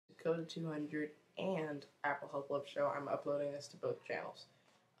Code 200 and Apple Help Love Show. I'm uploading this to both channels.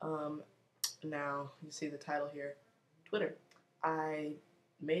 Now, you see the title here, Twitter. I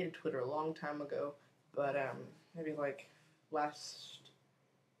made a Twitter a long time ago, but maybe like last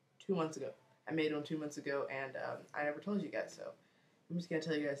 2 months ago. I made one 2 months ago, and I never told you guys, so I'm just going to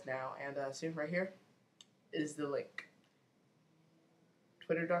tell you guys now. And see right here is the link.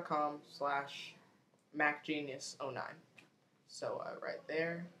 Twitter.com/MacGenius09. So right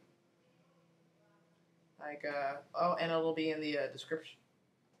there. Like, oh, and it'll be in the description.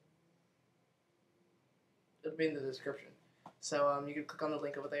 It'll be in the description. So you can click on the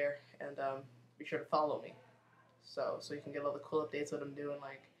link over there and be sure to follow me. So you can get all the cool updates, what I'm doing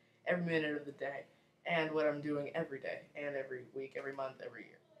like every minute of the day, and what I'm doing every day, and every week, every month, every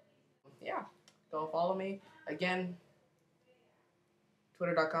year. Yeah, go follow me. Again,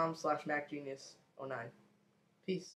 twitter.com/MacGenius09. Peace.